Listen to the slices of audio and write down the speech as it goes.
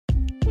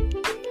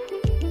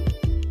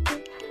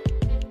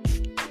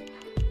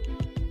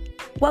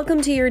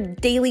Welcome to your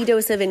daily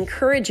dose of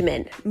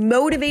encouragement,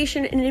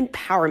 motivation, and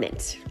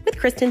empowerment with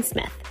Kristen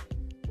Smith.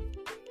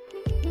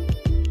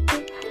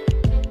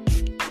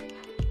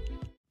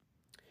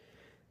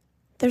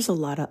 There's a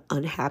lot of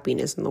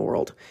unhappiness in the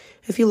world.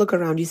 If you look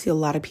around, you see a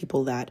lot of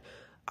people that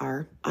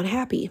are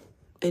unhappy.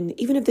 And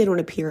even if they don't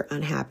appear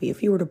unhappy,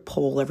 if you were to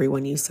poll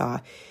everyone you saw,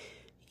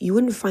 you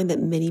wouldn't find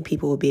that many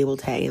people would be able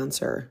to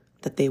answer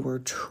that they were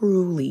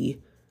truly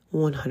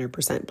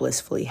 100%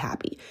 blissfully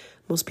happy.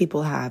 Most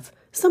people have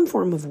some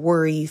form of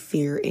worry,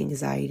 fear,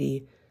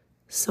 anxiety,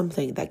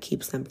 something that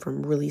keeps them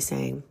from really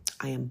saying,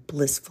 I am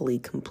blissfully,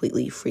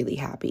 completely, freely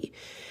happy.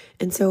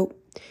 And so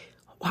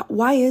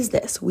why is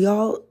this? We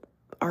all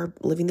are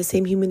living the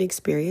same human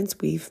experience.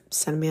 We've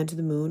sent a man to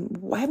the moon.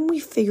 Why haven't we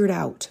figured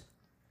out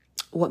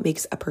what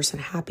makes a person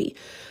happy?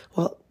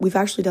 Well, we've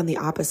actually done the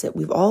opposite.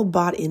 We've all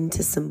bought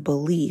into some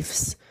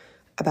beliefs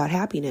about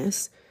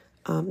happiness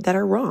that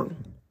are wrong.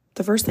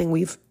 The first thing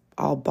we've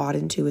all bought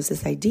into is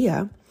this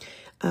idea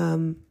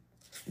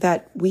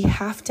that we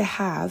have to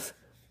have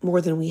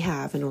more than we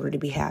have in order to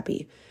be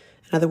happy.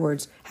 In other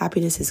words,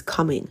 happiness is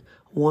coming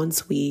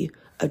once we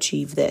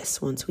achieve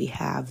this, once we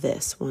have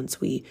this, once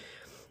we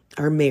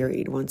are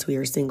married, once we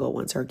are single,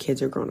 once our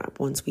kids are grown up,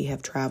 once we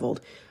have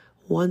traveled,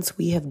 once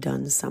we have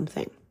done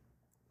something.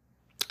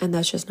 And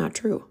that's just not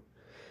true.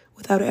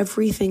 Without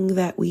everything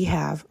that we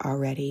have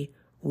already,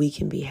 we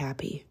can be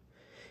happy.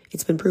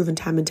 It's been proven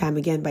time and time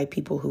again by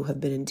people who have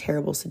been in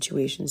terrible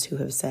situations who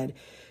have said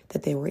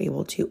that they were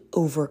able to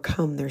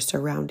overcome their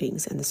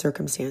surroundings and the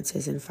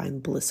circumstances and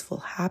find blissful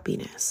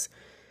happiness.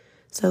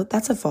 So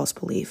that's a false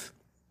belief.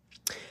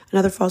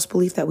 Another false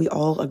belief that we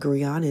all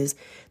agree on is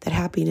that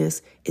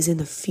happiness is in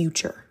the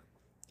future,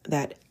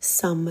 that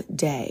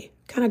someday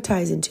kind of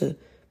ties into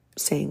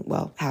saying,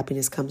 well,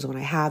 happiness comes when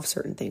I have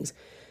certain things.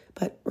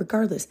 But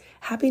regardless,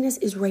 happiness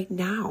is right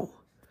now.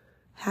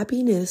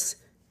 Happiness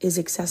is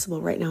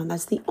accessible right now, and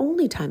that's the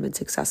only time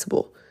it's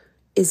accessible,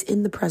 is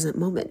in the present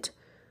moment.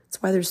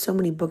 That's why there's so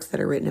many books that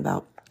are written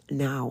about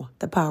now,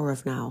 the power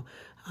of now,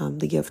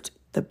 the gift,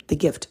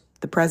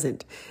 the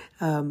present,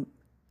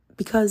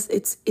 because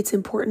it's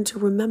important to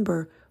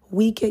remember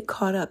we get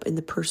caught up in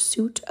the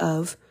pursuit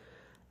of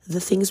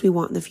the things we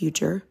want in the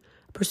future,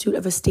 pursuit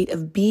of a state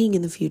of being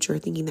in the future,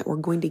 thinking that we're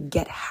going to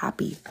get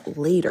happy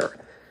later.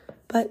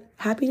 But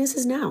happiness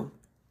is now.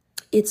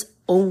 It's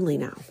only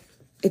now.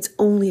 It's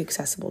only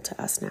accessible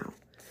to us now.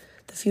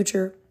 The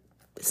future,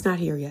 it's not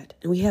here yet.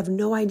 And we have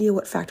no idea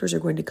what factors are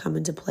going to come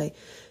into play.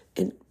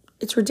 And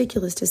it's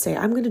ridiculous to say,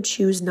 I'm going to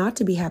choose not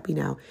to be happy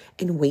now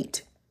and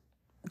wait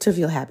to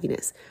feel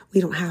happiness. We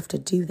don't have to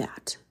do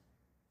that.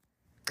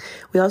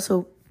 We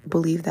also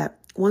believe that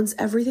once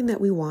everything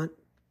that we want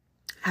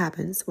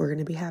happens, we're going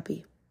to be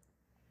happy.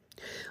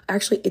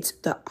 Actually, it's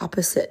the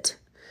opposite.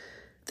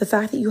 The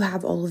fact that you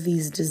have all of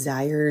these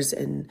desires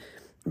and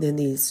then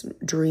these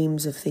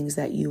dreams of things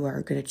that you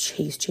are going to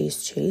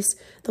chase,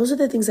 those are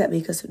the things that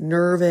make us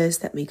nervous,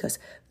 that make us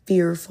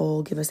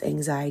fearful, give us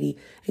anxiety.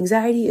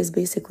 Anxiety is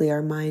basically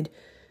our mind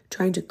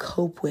trying to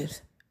cope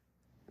with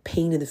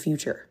pain in the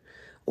future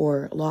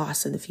or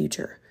loss in the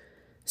future.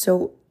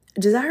 So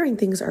desiring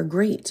things are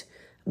great,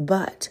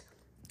 but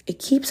it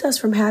keeps us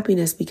from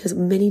happiness because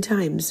many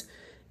times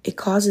it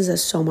causes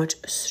us so much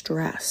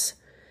stress,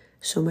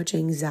 so much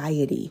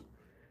anxiety.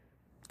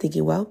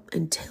 Thinking, well,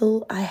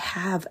 until I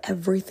have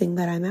everything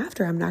that I'm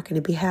after, I'm not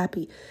going to be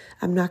happy.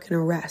 I'm not going to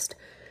rest.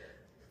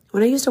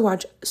 When I used to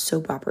watch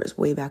soap operas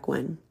way back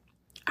when,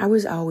 I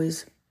was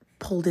always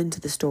pulled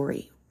into the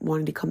story,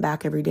 wanting to come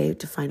back every day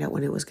to find out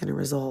when it was going to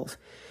resolve.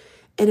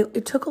 And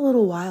it took a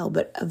little while,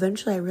 but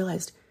eventually I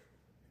realized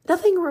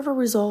nothing ever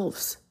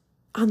resolves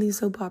on these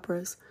soap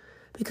operas.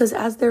 Because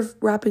as they're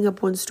wrapping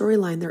up one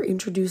storyline, they're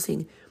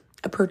introducing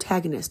a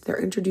protagonist. They're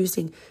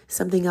introducing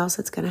something else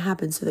that's going to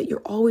happen so that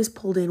you're always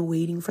pulled in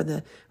waiting for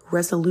the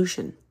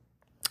resolution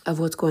of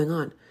what's going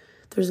on.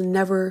 There's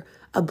never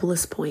a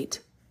bliss point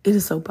in a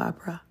soap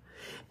opera.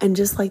 And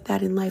just like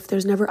that in life,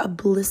 there's never a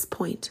bliss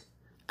point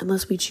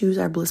unless we choose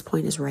our bliss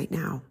point is right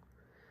now.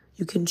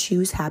 You can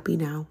choose happy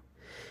now.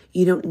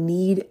 You don't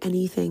need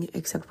anything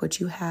except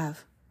what you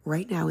have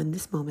right now in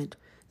this moment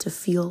to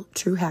feel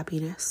true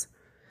happiness.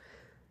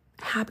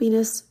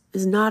 Happiness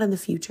is not in the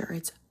future.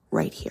 It's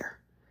right here.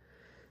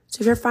 So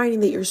if you're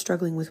finding that you're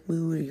struggling with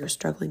mood or you're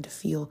struggling to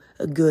feel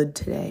good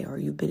today or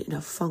you've been in a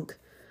funk,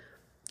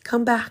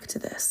 come back to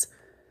this.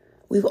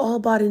 We've all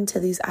bought into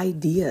these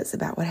ideas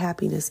about what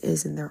happiness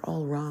is and they're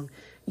all wrong.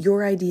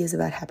 Your ideas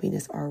about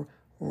happiness are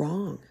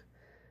wrong.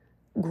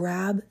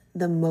 Grab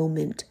the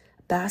moment.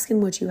 Bask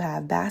in what you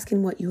have. Bask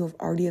in what you have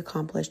already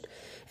accomplished.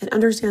 And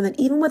understand that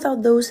even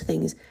without those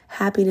things,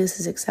 happiness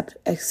is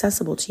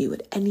accessible to you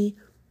at any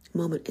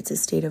moment. It's a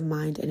state of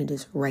mind and it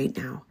is right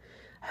now.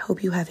 I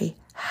hope you have a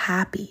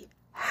happy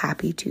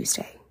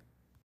Tuesday.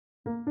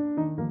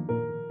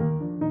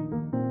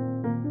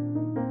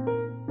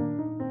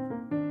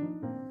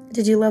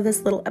 Did you love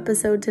this little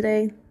episode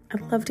today?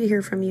 I'd love to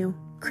hear from you.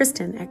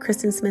 Kristen at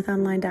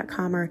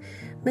kristensmithonline.com or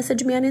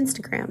message me on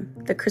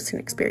Instagram, The Kristen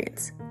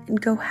Experience, and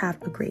go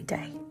have a great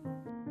day.